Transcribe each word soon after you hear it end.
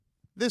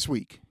This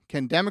week,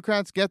 can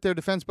Democrats get their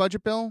defense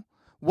budget bill?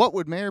 What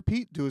would Mayor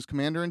Pete do as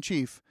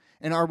commander-in-chief?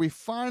 And are we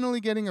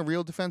finally getting a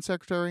real defense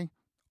secretary?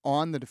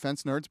 On the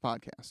Defense Nerds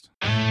podcast.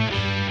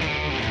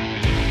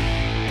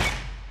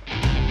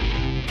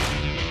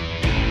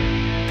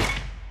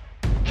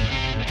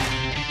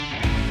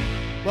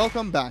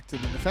 Welcome back to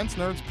the Defense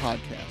Nerds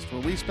podcast,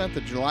 where we spent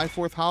the July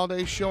 4th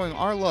holiday showing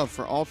our love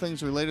for all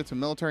things related to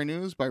military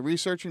news by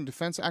researching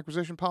defense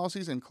acquisition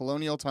policies in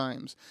colonial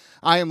times.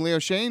 I am Leo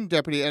Shane,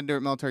 deputy editor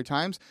at Military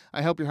Times.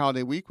 I hope your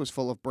holiday week was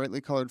full of brightly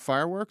colored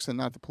fireworks and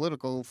not the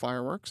political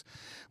fireworks.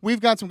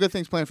 We've got some good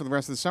things planned for the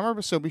rest of the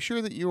summer, so be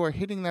sure that you are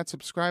hitting that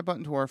subscribe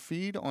button to our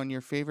feed on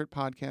your favorite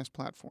podcast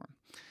platform.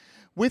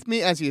 With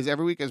me, as he is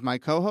every week, is my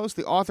co-host,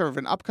 the author of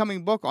an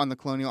upcoming book on the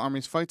Colonial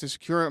Army's fight to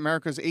secure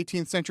America's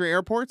 18th century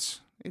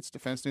airports. It's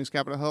Defense News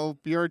Capitol Hill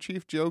Bureau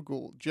Chief Joe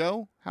Gould.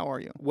 Joe, how are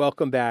you?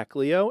 Welcome back,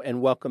 Leo,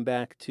 and welcome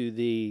back to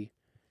the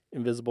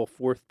invisible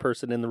fourth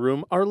person in the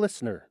room, our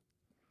listener.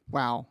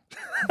 Wow.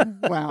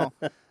 Wow.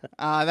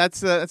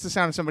 That's the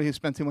sound of somebody who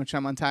spent too much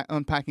time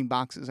unpacking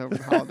boxes over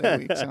the holiday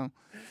week. So,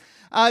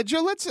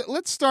 Joe,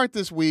 let's start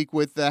this week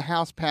with the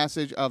House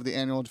passage of the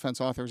annual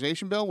defense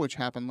authorization bill, which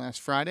happened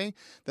last Friday.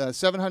 The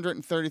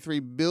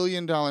 $733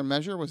 billion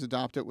measure was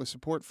adopted with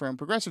support from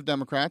progressive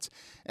Democrats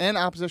and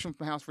opposition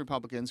from House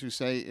Republicans who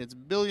say it's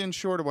billions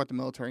short of what the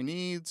military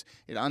needs.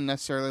 It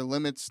unnecessarily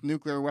limits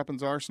nuclear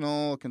weapons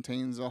arsenal. It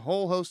contains a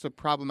whole host of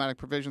problematic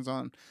provisions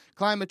on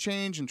climate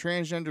change and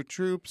transgender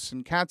troops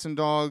and cats and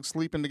dogs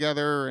sleeping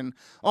together and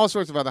all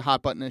sorts of other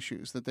hot-button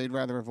issues that they'd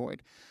rather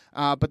avoid.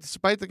 But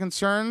despite the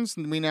concerns,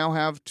 we now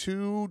have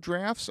two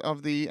drafts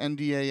of the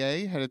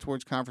NDAA headed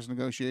towards conference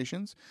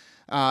negotiations.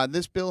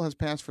 This bill has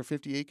passed for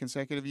 58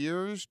 consecutive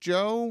years.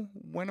 Joe,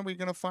 when are we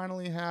going to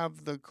finally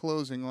have the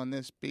closing on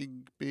this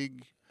big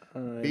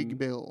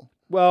bill?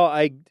 Well,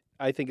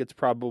 I think it's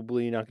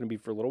probably not going to be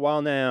for a little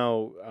while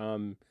now.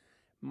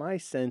 My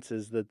sense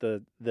is that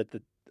the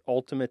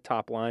ultimate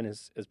top line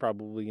is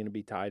probably going to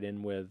be tied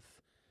in with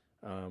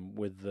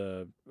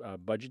the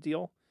budget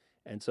deal.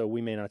 And so we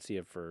may not see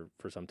it for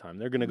some time.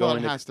 They're going to go. Well,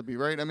 it has to be,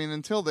 right? I mean,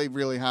 until they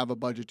really have a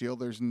budget deal,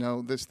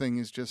 this thing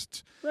is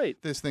just right.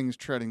 This thing's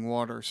treading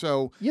water.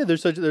 So yeah,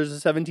 there's a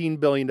 $17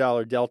 billion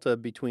delta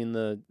between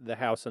the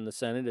House and the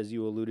Senate, as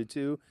you alluded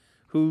to.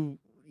 Who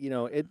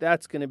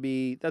that's going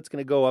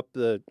to go up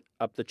the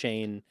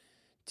chain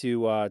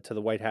to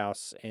the White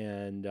House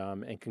and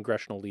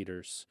congressional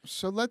leaders.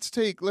 So let's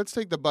take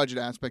the budget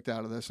aspect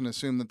out of this and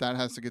assume that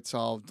has to get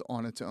solved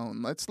on its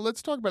own.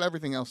 Let's talk about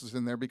everything else that's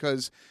in there,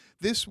 because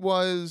this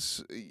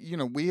was,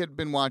 we had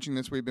been watching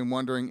this. We've been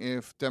wondering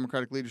if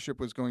Democratic leadership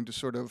was going to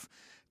sort of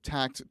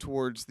tact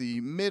towards the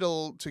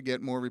middle to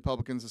get more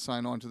Republicans to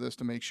sign on to this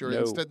to make sure. No.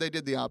 Instead, they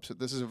did the opposite.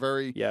 This is a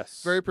very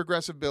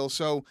progressive bill.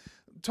 So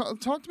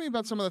talk to me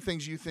about some of the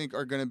things you think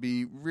are going to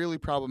be really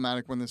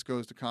problematic when this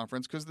goes to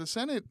conference, because the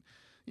Senate,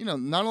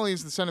 not only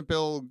is the Senate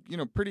bill,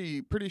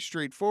 pretty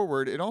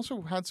straightforward, it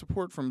also had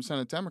support from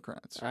Senate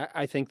Democrats.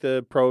 I think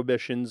the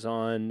prohibitions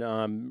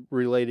on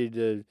related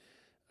to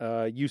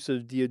use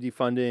of DoD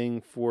funding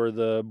for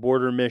the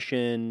border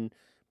mission,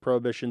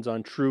 prohibitions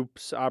on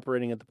troops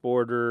operating at the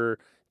border,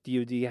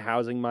 DoD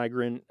housing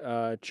migrant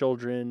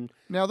children.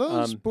 Now,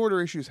 those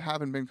border issues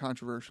haven't been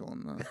controversial.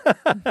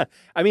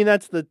 I mean,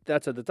 that's at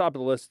the top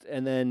of the list,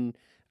 and then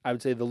I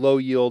would say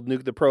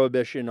the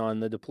prohibition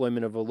on the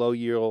deployment of a low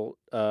yield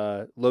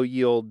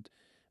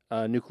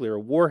nuclear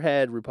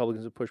warhead.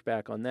 Republicans have pushed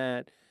back on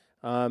that.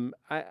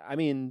 I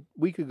mean,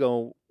 we could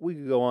go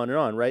on and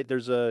on, right?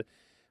 There's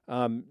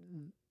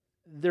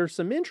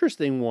some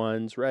interesting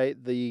ones, right?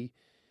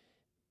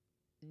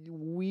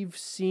 We've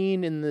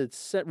seen in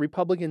the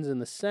Republicans in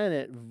the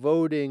Senate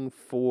voting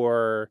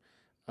for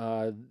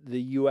the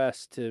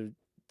U.S.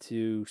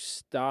 to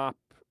stop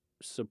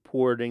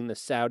supporting the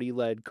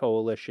Saudi-led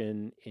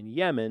coalition in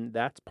Yemen.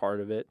 That's part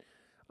of it.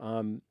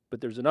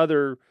 But there's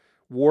another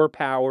war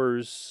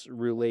powers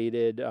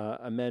related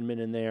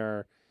amendment in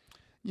there.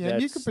 Yeah,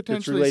 you could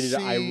potentially related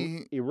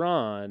see to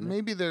Iran.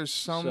 Maybe there's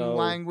some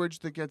language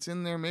that gets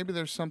in there. Maybe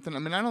there's something. I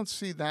mean, I don't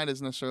see that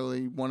as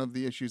necessarily one of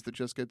the issues that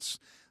just gets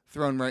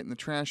thrown right in the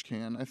trash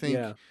can. I think,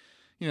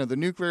 the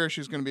nuclear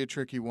issue is going to be a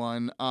tricky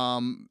one.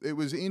 It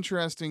was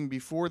interesting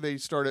before they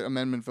started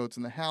amendment votes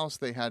in the House.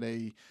 They had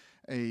a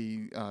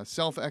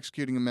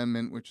self-executing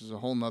amendment, which is a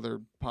whole nother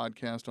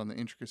podcast on the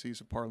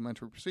intricacies of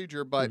parliamentary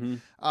procedure, but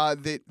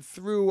that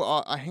threw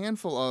a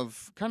handful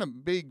of kind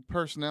of big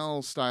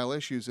personnel-style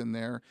issues in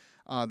there.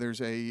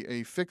 There's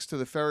a fix to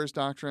the Ferris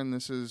Doctrine.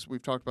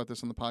 We've talked about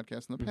this on the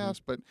podcast in the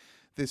past, but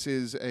this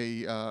is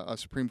a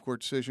Supreme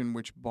Court decision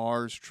which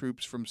bars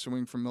troops from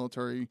suing for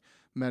military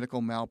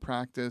medical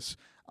malpractice.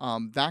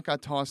 That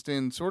got tossed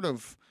in sort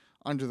of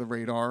under the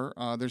radar.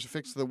 There's a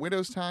fix to the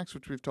widow's tax,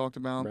 which we've talked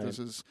about. Right. This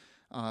is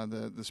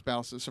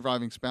the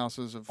surviving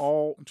spouses of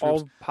troops.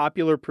 All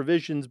popular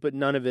provisions, but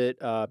none of it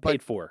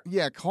paid for.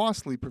 Yeah,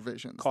 costly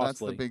provisions. That's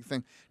the big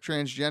thing.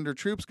 Transgender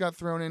troops got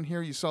thrown in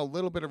here. You saw a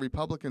little bit of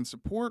Republican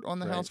support on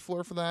the House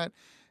floor for that.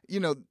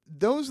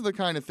 Those are the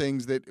kind of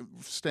things that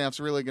staff's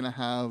really going to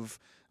have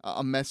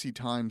a messy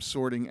time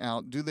sorting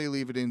out, do they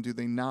leave it in, do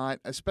they not,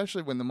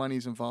 especially when the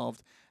money's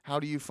involved. How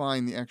do you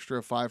find the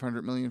extra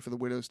 $500 million for the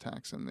widow's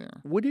tax in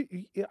there?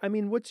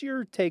 What's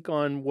your take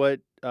on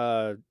what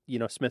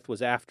Smith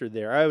was after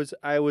there?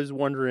 I was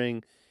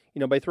wondering,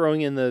 by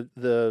throwing in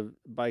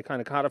by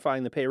kind of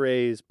codifying the pay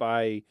raise,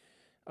 by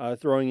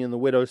throwing in the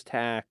widow's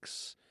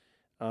tax.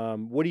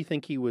 What do you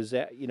think he was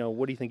at?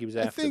 What do you think he was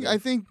after? I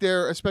think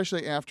there,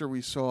 especially after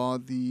we saw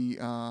the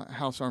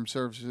House Armed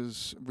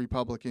Services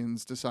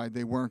Republicans decide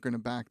they weren't going to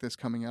back this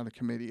coming out of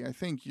committee. I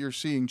think you're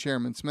seeing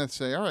Chairman Smith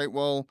say, "All right,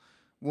 well,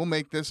 we'll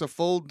make this a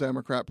full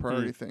Democrat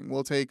priority thing.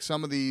 We'll take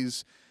some of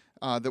these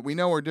that we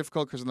know are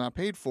difficult because they're not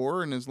paid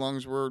for, and as long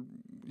as we're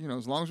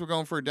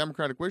going for a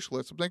Democratic wish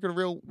list, let's make it a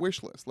real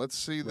wish list. Let's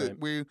see that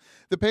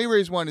the pay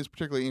raise one is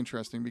particularly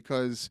interesting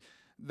because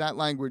that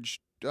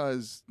language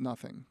does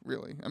nothing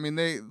really. I mean,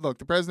 the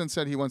president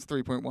said he wants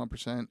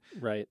 3.1%.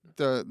 Right.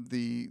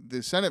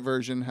 The Senate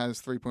version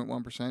has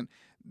 3.1%.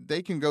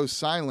 They can go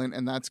silent,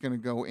 and that's going to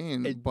go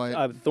in.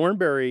 But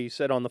Thornberry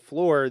said on the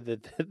floor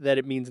that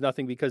it means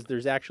nothing because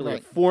there's actually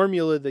a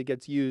formula that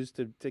gets used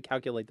to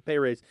calculate the pay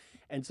raise,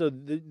 and so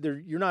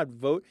you're not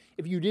vote.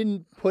 If you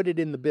didn't put it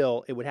in the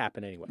bill, it would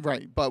happen anyway.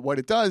 Right. But what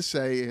it does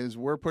say is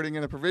we're putting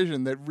in a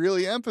provision that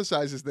really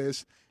emphasizes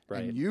this.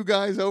 Right. And you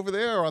guys over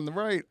there on the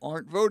right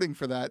aren't voting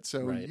for that,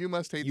 so you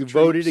must hate the troops. You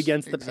voted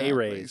against the pay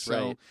raise,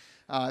 right?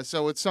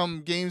 So it's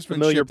some gamesmanship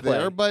Familiar play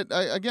there. But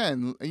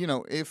again,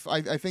 if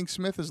I think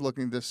Smith is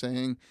looking at this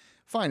saying,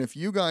 fine, if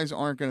you guys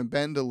aren't going to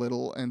bend a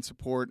little and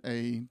support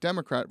a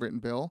Democrat-written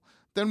bill,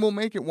 then we'll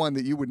make it one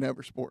that you would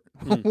never support.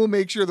 We'll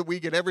make sure that we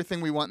get everything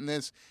we want in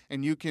this,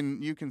 and you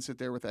can sit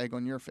there with egg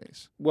on your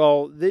face.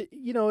 Well,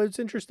 it's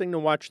interesting to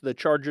watch the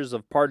charges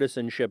of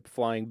partisanship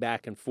flying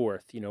back and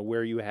forth.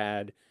 Where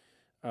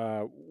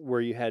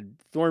you had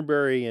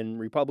Thornberry and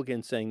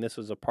Republicans saying this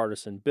was a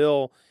partisan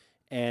bill,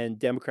 and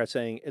Democrats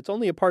saying it's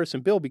only a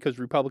partisan bill because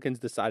Republicans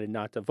decided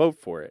not to vote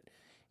for it.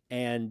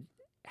 And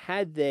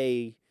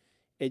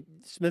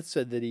Smith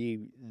said that he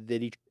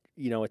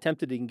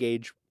attempted to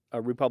engage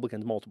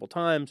Republicans multiple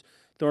times.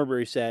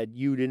 Thornberry said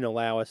you didn't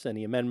allow us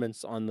any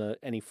amendments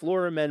any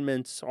floor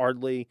amendments,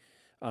 hardly,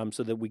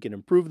 so that we can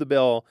improve the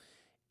bill.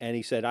 And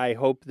he said, I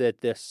hope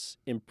that this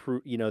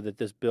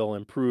bill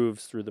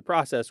improves through the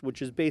process,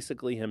 which is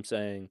basically him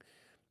saying,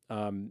 there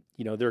are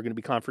going to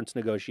be conference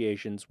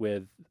negotiations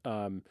with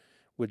Jim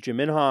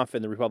Inhofe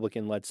and the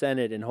Republican-led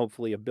Senate, and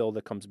hopefully a bill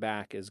that comes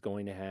back is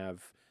going to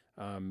have,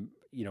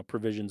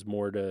 provisions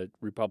more to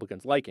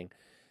Republicans' liking.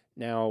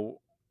 Now,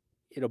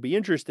 it'll be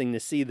interesting to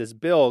see this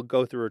bill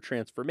go through a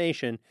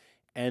transformation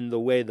and the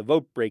way the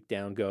vote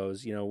breakdown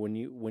goes.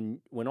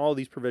 When all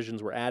these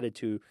provisions were added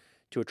to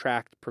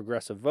attract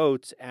progressive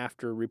votes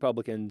after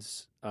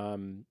Republicans,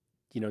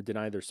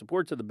 deny their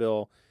support to the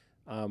bill,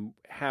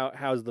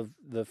 how's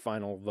the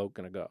final vote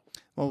going to go?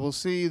 Well, we'll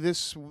see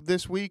this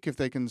week if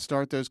they can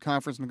start those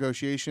conference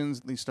negotiations,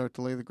 at least start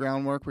to lay the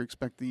groundwork. We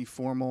expect the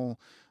formal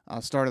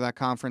start of that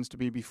conference to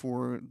be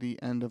before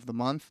the end of the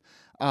month.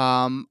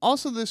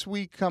 Also this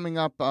week coming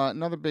up,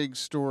 another big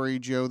story,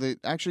 Joe,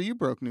 that actually you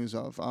broke news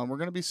of. We're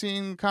going to be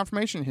seeing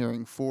confirmation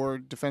hearing for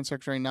Defense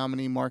Secretary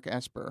nominee Mark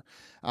Esper.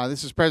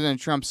 This is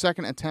President Trump's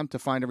second attempt to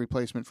find a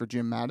replacement for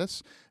Jim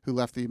Mattis, who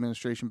left the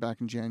administration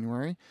back in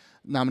January.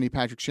 Nominee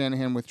Patrick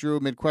Shanahan withdrew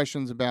amid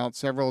questions about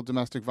several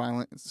domestic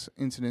violence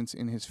incidents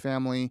in his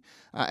family.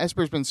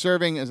 Esper's been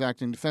serving as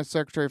acting defense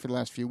secretary for the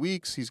last few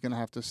weeks. He's going to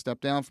have to step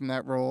down from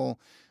that role.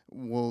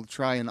 We'll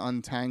try and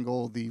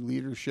untangle the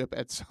leadership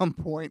at some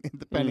point in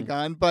the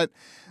Pentagon. But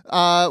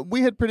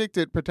we had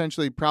predicted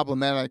potentially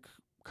problematic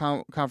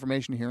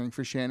confirmation hearing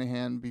for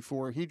Shanahan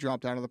before he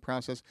dropped out of the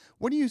process.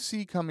 What do you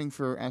see coming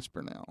for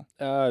Esper now?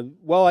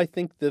 Well, I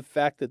think the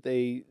fact that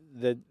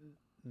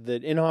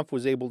that Inhofe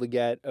was able to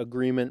get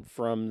agreement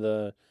from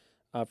the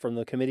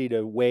committee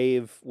to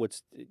waive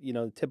what's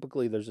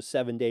typically there's a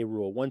 7-day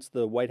rule. Once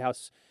the White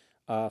House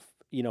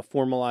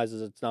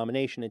formalizes its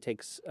nomination, it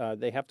takes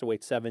they have to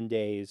wait 7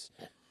 days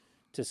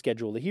to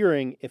schedule the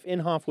hearing. If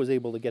Inhofe was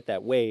able to get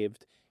that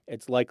waived,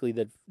 it's likely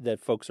that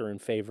folks are in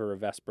favor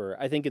of Esper.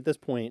 I think at this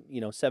point,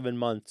 7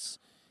 months,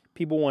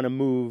 people want to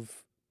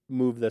move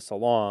this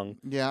along.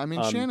 Yeah, I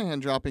mean, Shanahan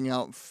dropping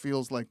out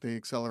feels like they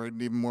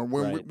accelerated even more.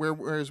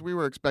 Whereas we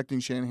were expecting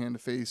Shanahan to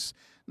face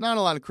not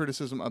a lot of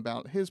criticism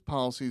about his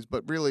policies,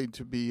 but really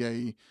to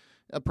be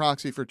a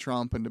proxy for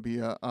Trump and to be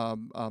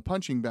a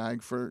punching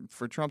bag for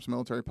Trump's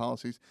military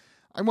policies.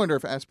 I wonder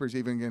if Esper's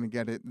even going to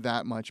get it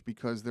that much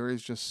because there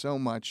is just so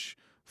much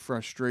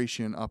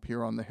frustration up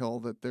here on the Hill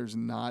that there's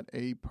not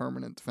a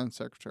permanent defense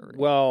secretary.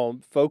 Well,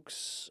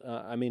 folks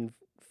had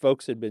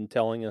been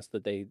telling us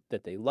that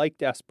they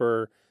liked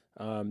Esper.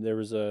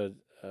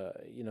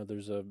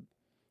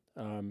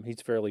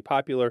 He's fairly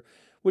popular.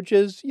 which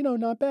is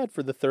not bad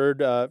for the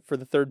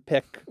third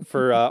pick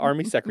for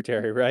Army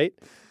Secretary, right?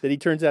 That he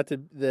turns out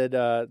to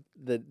that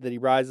he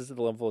rises to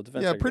the level of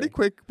defense. Yeah,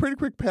 Secretary. pretty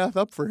quick path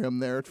up for him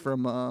there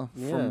from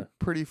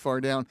pretty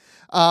far down.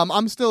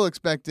 I'm still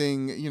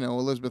expecting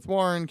Elizabeth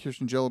Warren,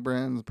 Kirsten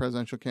Gillibrand, the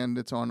presidential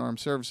candidates on armed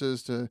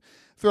services to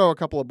throw a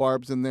couple of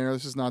barbs in there.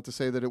 This is not to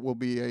say that it will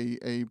be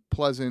a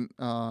pleasant,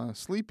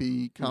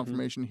 sleepy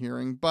confirmation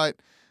hearing, but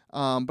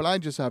I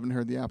just haven't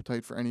heard the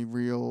appetite for any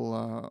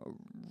real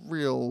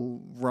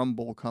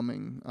rumble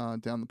coming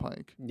down the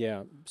pike.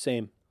 Yeah,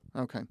 same.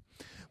 Okay.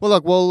 Well,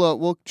 look,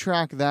 we'll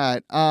track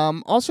that.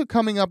 Also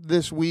coming up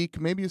this week,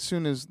 maybe as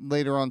soon as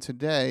later on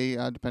today,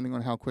 depending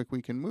on how quick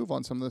we can move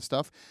on some of this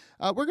stuff,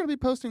 we're going to be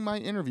posting my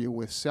interview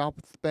with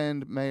South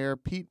Bend Mayor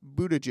Pete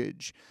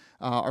Buttigieg.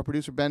 Our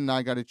producer Ben and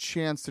I got a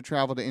chance to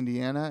travel to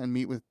Indiana and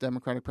meet with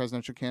Democratic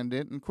presidential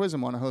candidate and quiz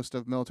him on a host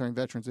of military and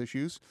veterans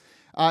issues.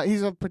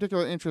 He's of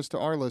particular interest to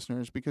our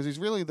listeners because he's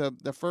really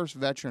the first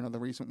veteran of the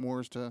recent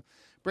wars to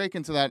break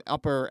into that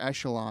upper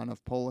echelon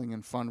of polling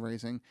and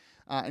fundraising.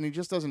 And he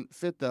just doesn't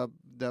fit the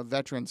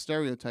veteran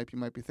stereotype you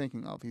might be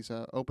thinking of. He's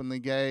an openly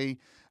gay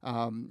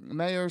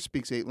mayor,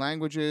 speaks 8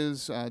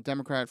 languages,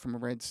 Democrat from a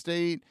red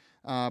state,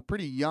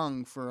 pretty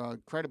young for a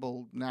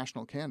credible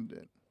national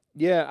candidate.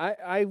 Yeah,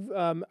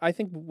 I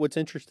think what's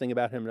interesting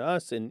about him to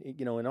us, and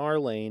in our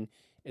lane,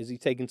 is he's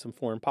taken some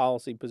foreign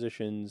policy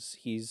positions.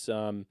 He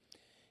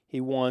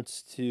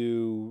wants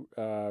to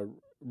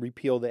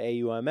repeal the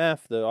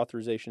AUMF, the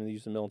authorization of the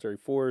use of military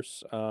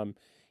force.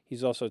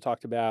 He's also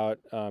talked about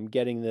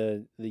getting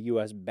the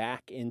U.S.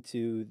 back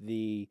into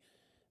the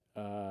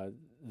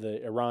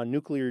Iran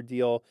nuclear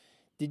deal.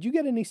 Did you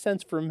get any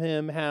sense from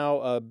him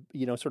how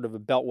sort of a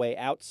beltway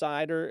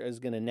outsider is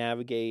going to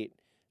navigate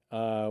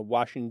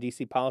Washington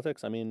D.C.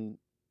 politics? I mean,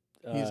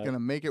 he's going to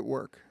make it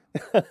work.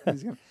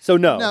 So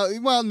no.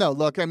 No.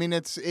 Look, I mean,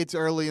 it's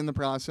early in the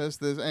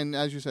process, and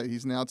as you say,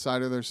 he's an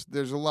outsider.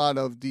 There's a lot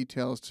of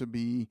details to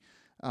be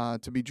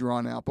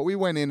drawn out. But we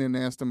went in and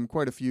asked him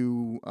quite a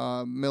few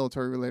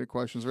military-related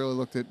questions. Really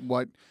looked at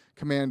what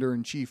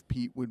Commander-in-Chief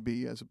Pete would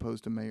be as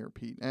opposed to Mayor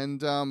Pete.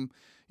 And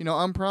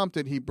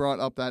unprompted, he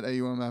brought up that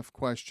AUMF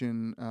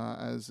question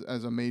as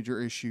a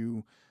major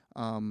issue.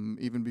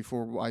 Even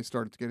before I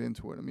started to get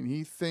into it. I mean,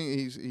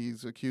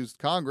 he's accused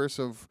Congress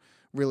of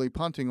really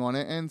punting on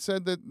it and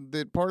said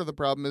that part of the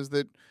problem is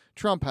that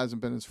Trump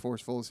hasn't been as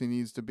forceful as he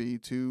needs to be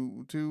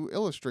to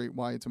illustrate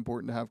why it's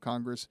important to have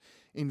Congress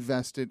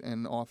invested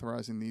in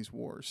authorizing these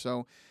wars.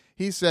 So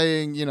he's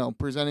saying,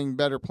 presenting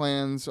better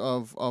plans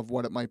of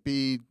what it might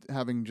be,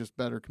 having just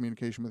better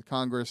communication with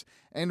Congress,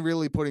 and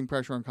really putting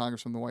pressure on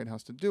Congress from the White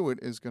House to do it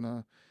is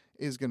gonna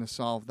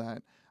solve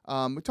that.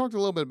 We talked a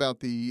little bit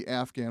about the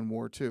Afghan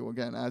war, too.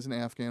 Again, as an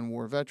Afghan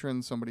war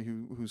veteran, somebody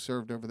who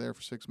served over there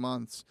for 6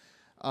 months,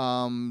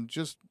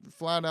 just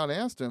flat out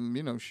asked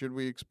him, should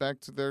we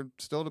expect there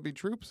still to be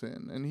troops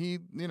in? And he,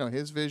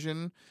 his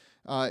vision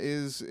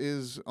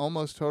is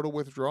almost total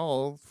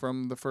withdrawal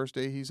from the first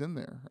day he's in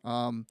there.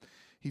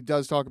 He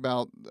does talk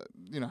about,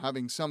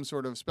 having some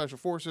sort of special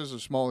forces, a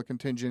smaller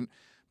contingent,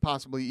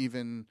 possibly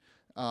even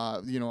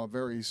a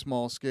very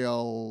small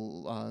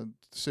scale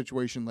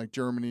situation like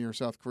Germany or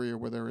South Korea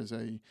where there is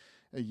a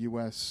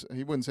U.S.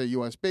 he wouldn't say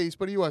U.S. base,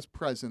 but a U.S.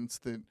 presence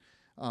that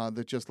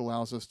just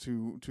allows us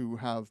to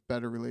have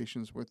better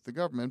relations with the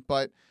government.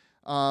 But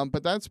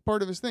that's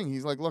part of his thing.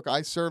 He's like, look,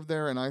 I served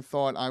there, and I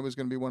thought I was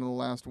going to be one of the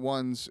last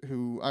ones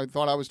I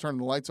thought I was turning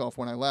the lights off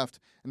when I left,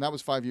 and that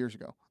was 5 years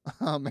ago.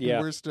 And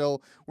we're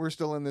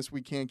still in this.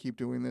 We can't keep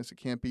doing this. It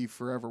can't be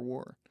forever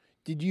war.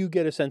 Did you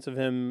get a sense of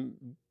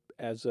him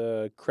as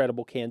a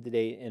credible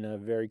candidate in a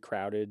very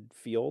crowded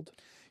field?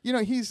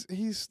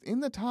 He's in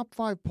the top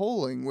 5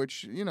 polling,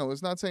 which,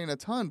 is not saying a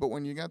ton, but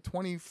when you got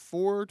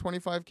 24,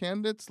 25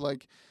 candidates,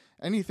 like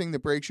anything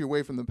that breaks you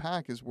away from the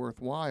pack is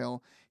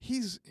worthwhile.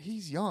 He's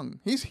young.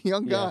 He's a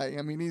young guy. Yeah.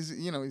 I mean, he's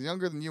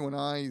younger than you and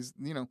I. He's,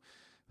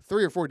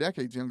 3 or 4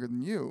 decades younger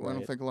than you. Right. I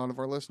don't think a lot of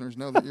our listeners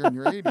know that you're in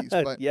your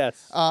 80s, but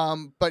yes.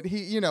 But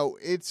he,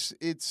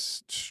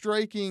 it's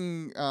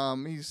striking.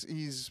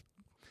 He's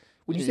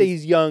When you say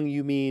he's young,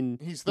 you mean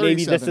he's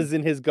maybe this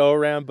isn't his go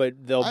around, but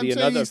there'll be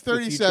another. He's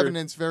 37. And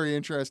it's very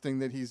interesting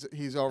that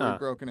he's already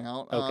broken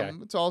out. Okay.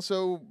 It's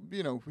also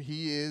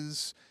he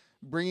is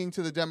bringing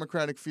to the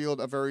Democratic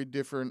field a very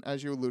different,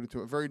 as you alluded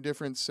to, a very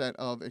different set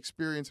of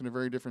experience and a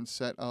very different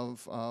set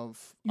of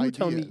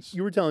ideas.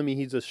 You were telling me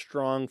he's a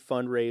strong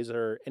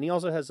fundraiser, and he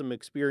also has some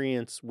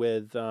experience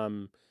with.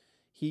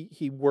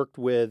 He worked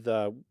with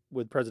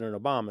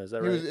President Obama. Is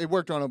that right? He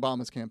worked on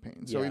Obama's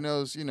campaign, so he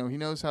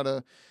knows how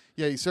to.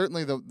 Yeah, he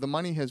certainly the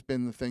money has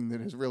been the thing that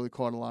has really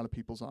caught a lot of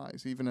people's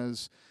eyes. Even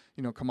as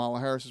Kamala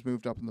Harris has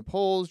moved up in the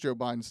polls, Joe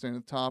Biden's staying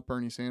at the top,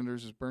 Bernie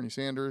Sanders is Bernie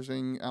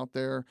Sandersing out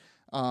there.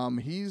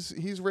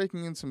 He's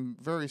raking in some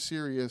very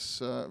serious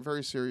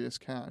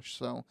cash.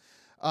 So,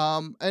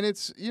 and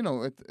it's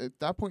at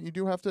that point you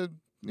do have to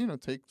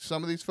take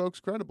some of these folks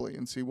credibly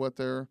and see what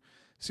they're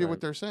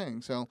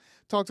saying. So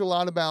talked a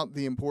lot about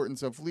the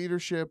importance of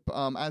leadership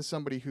as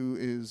somebody who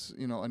is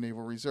a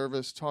naval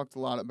reservist. Talked a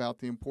lot about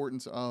the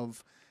importance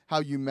of how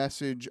you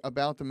message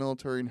about the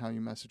military and how you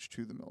message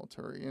to the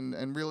military,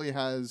 and really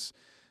has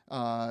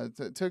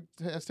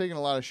taken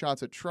a lot of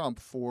shots at Trump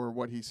for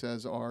what he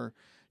says are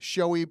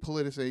showy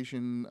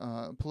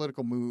politicization,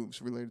 political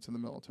moves related to the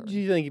military. Do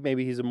you think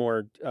maybe he's a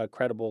more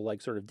credible,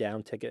 like sort of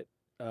down ticket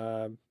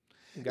guy,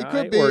 it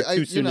could be, or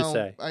too soon to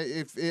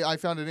say? I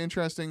found it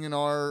interesting in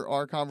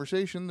our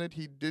conversation that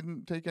he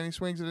didn't take any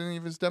swings at any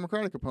of his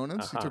Democratic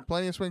opponents. He took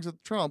plenty of swings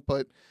at Trump,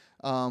 but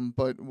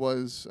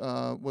was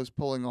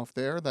pulling off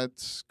there.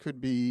 That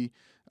could be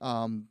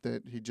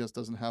that he just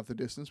doesn't have the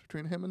distance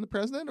between him and the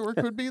president, or it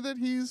could be that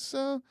he's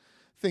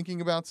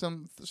thinking about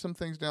some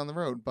things down the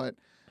road. But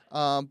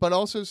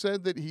also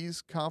said that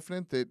he's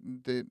confident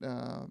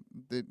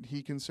that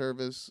he can serve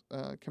as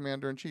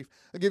commander in chief.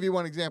 I'll give you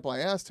one example. I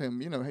asked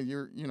him, hey,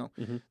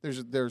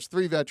 there's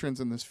 3 veterans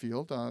in this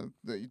field.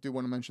 That you do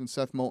want to mention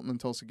Seth Moulton and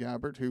Tulsi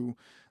Gabbard, who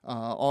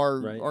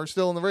are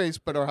still in the race,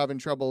 but are having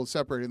trouble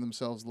separating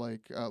themselves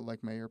like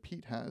Mayor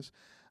Pete has.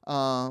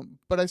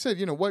 But I said,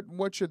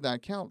 what should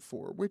that count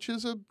for? Which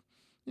is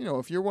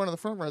if you're one of the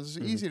front runners,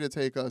 it's easy to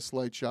take a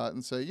slight shot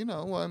and say,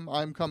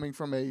 I'm coming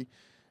from a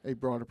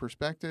broader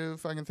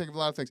perspective. I can think of a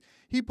lot of things.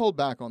 He pulled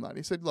back on that.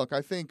 He said, look,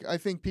 I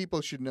think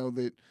people should know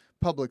that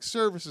public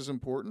service is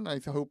important. I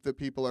hope that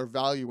people are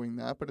valuing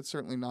that, but it's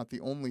certainly not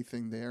the only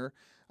thing there.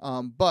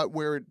 But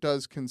where it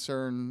does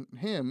concern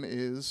him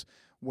is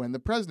when the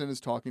president is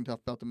talking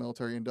tough about the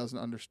military and doesn't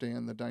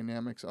understand the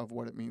dynamics of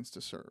what it means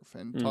to serve.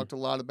 And talked a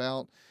lot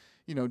about,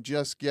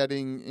 just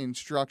getting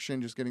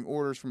instruction, just getting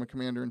orders from a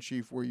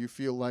commander-in-chief where you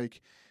feel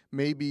like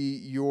maybe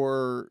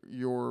your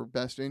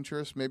best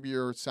interests, maybe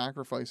your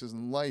sacrifices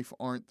in life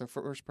aren't the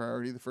first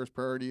priority. The first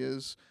priority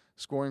is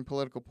scoring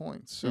political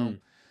points. So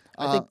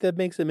I think that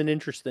makes him an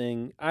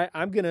interesting.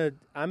 I'm gonna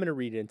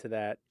read into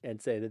that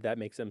and say that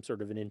makes him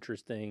sort of an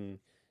interesting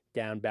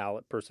down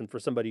ballot person for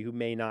somebody who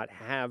may not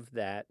have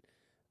that,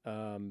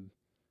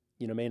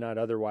 may not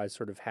otherwise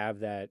sort of have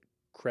that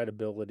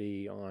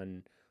credibility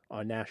on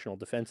national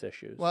defense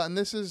issues. Well, and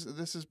this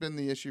has been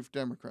the issue for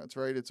Democrats,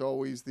 right? It's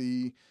always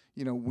the,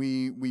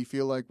 we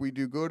feel like we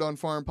do good on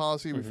foreign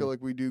policy, we feel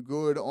like we do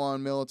good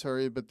on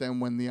military, but then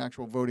when the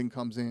actual voting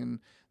comes in,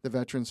 the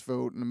veterans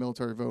vote and the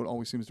military vote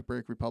always seems to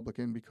break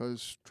Republican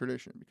because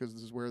tradition, because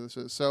this is where this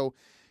is. So,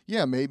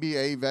 yeah, maybe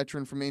a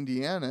veteran from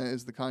Indiana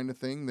is the kind of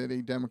thing that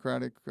a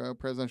Democratic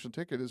presidential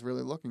ticket is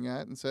really looking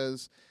at and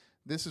says,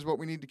 this is what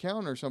we need to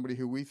counter somebody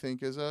who we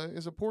think is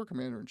a poor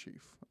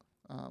commander-in-chief.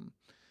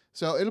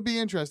 So it'll be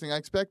interesting. I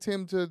expect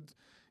him to,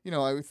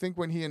 I think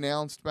when he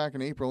announced back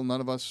in April, none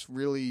of us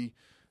really,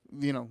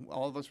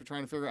 all of us were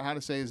trying to figure out how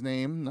to say his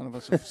name. None of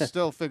us have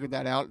still figured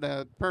that out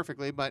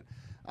perfectly. But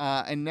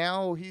and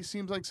now he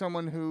seems like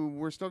someone who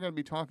we're still going to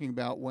be talking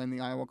about when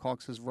the Iowa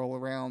caucuses roll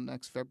around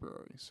next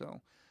February.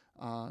 So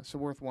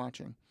worth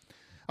watching.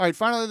 All right,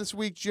 finally this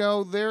week,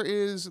 Joe,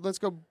 let's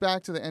go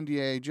back to the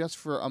NDA just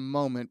for a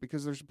moment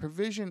because there's a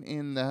provision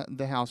in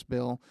the House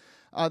bill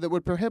that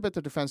would prohibit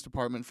the Defense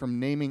Department from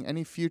naming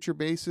any future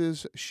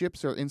bases,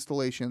 ships, or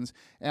installations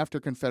after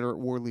Confederate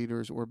war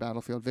leaders or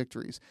battlefield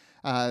victories.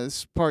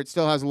 This part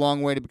still has a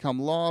long way to become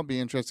law. It'll be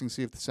interesting to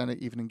see if the Senate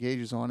even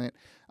engages on it.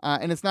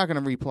 And it's not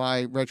going to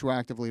apply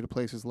retroactively to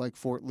places like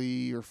Fort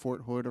Lee or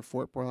Fort Hood or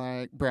Fort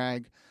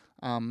Bragg,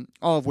 all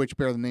of which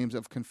bear the names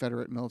of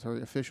Confederate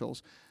military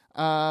officials.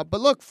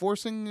 But look,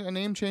 forcing a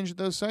name change at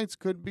those sites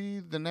could be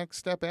the next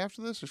step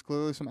after this. There's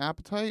clearly some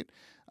appetite.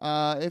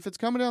 If it's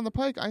coming down the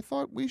pike, I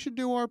thought we should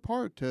do our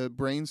part to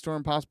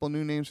brainstorm possible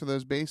new names for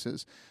those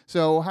bases.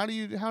 So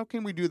how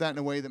can we do that in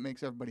a way that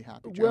makes everybody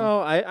happy, Joe?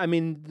 Well, I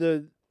mean,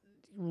 the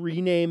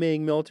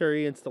renaming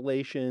military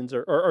installations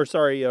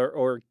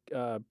or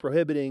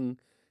prohibiting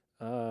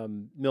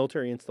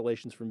military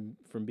installations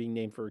from being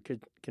named for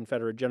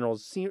Confederate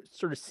generals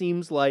sort of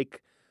seems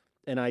like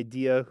an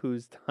idea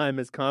whose time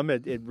has come.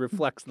 It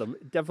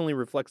definitely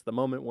reflects the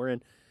moment we're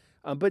in.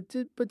 But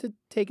to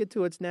take it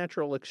to its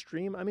natural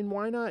extreme, I mean,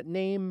 why not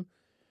name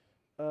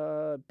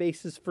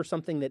bases for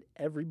something that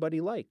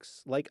everybody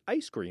likes, like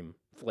ice cream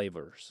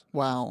flavors?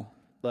 Wow.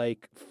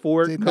 Like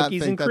Fort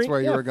Cookies and Cream. That's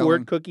where you were going.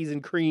 Fort Cookies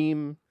and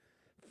Cream.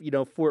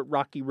 Fort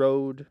Rocky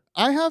Road.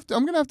 I'm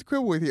gonna have to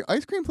quibble with you.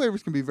 Ice cream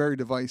flavors can be very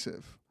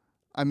divisive.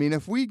 I mean,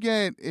 if we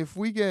get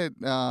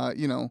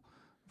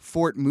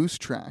Fort Moose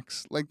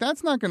Tracks, like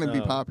that's not going to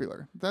be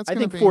popular.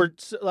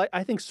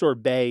 I think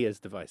sorbet is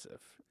divisive.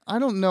 I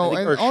don't know.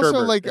 And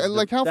also,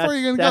 how far are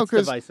you going to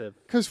go?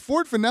 Because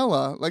Fort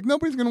Vanilla, like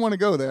nobody's going to want to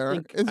go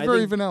there. It's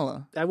very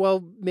vanilla.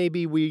 Well,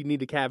 maybe we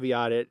need to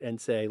caveat it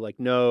and say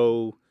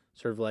no,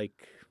 sort of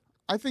like.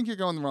 I think you're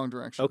going the wrong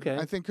direction. Okay.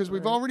 I think because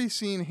we've already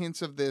seen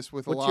hints of this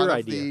with a lot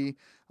of the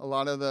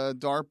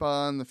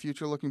DARPA and the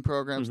future-looking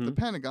programs at the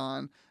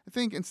Pentagon. I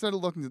think instead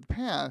of looking to the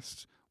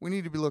past, we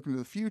need to be looking to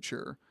the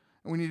future,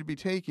 and we need to be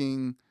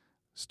taking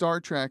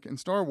Star Trek and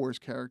Star Wars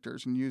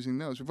characters and using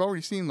those. We've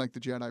already seen the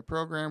Jedi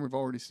program. We've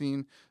already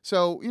seen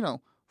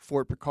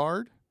Fort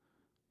Picard,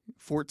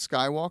 Fort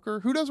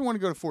Skywalker. Who doesn't want to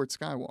go to Fort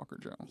Skywalker,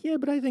 Joe? Yeah,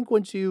 but I think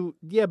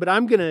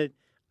I'm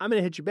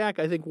gonna hit you back.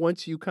 I think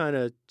once you kind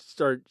of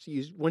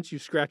once you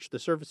scratch the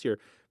surface here,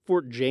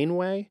 Fort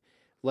Janeway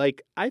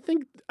Like, I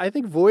think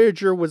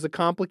Voyager was a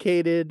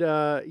complicated,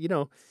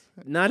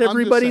 not I'm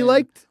everybody just saying,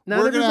 liked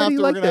we're gonna have that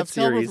to come up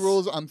series. with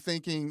rules. I'm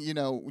thinking,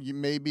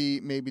 maybe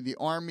the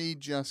Army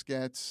just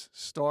gets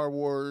Star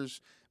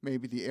Wars.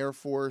 Maybe the Air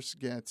Force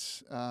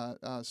gets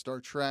Star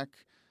Trek.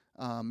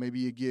 Maybe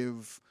you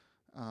give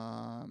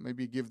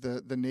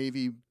the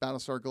Navy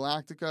Battlestar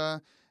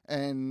Galactica,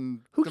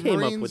 and Who the came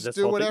Marines up with this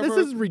do whole whatever. thing?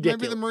 This is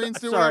ridiculous. Maybe the Marines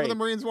do Sorry. whatever the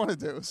Marines want to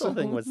do. This whole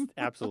thing was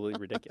absolutely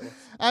ridiculous.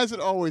 As it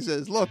always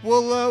is. Look,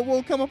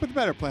 we'll come up with a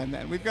better plan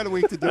then. We've got a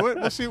week to do it.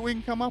 We'll see what we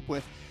can come up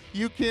with.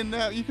 You can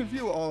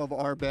view all of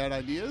our bad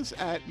ideas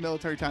at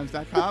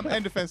militarytimes.com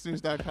and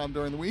defensenews.com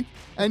during the week.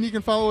 And you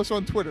can follow us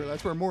on Twitter.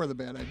 That's where more of the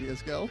bad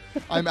ideas go.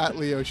 I'm at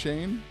Leo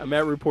Shane. I'm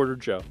at Reporter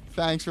Joe.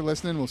 Thanks for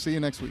listening. We'll see you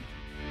next week.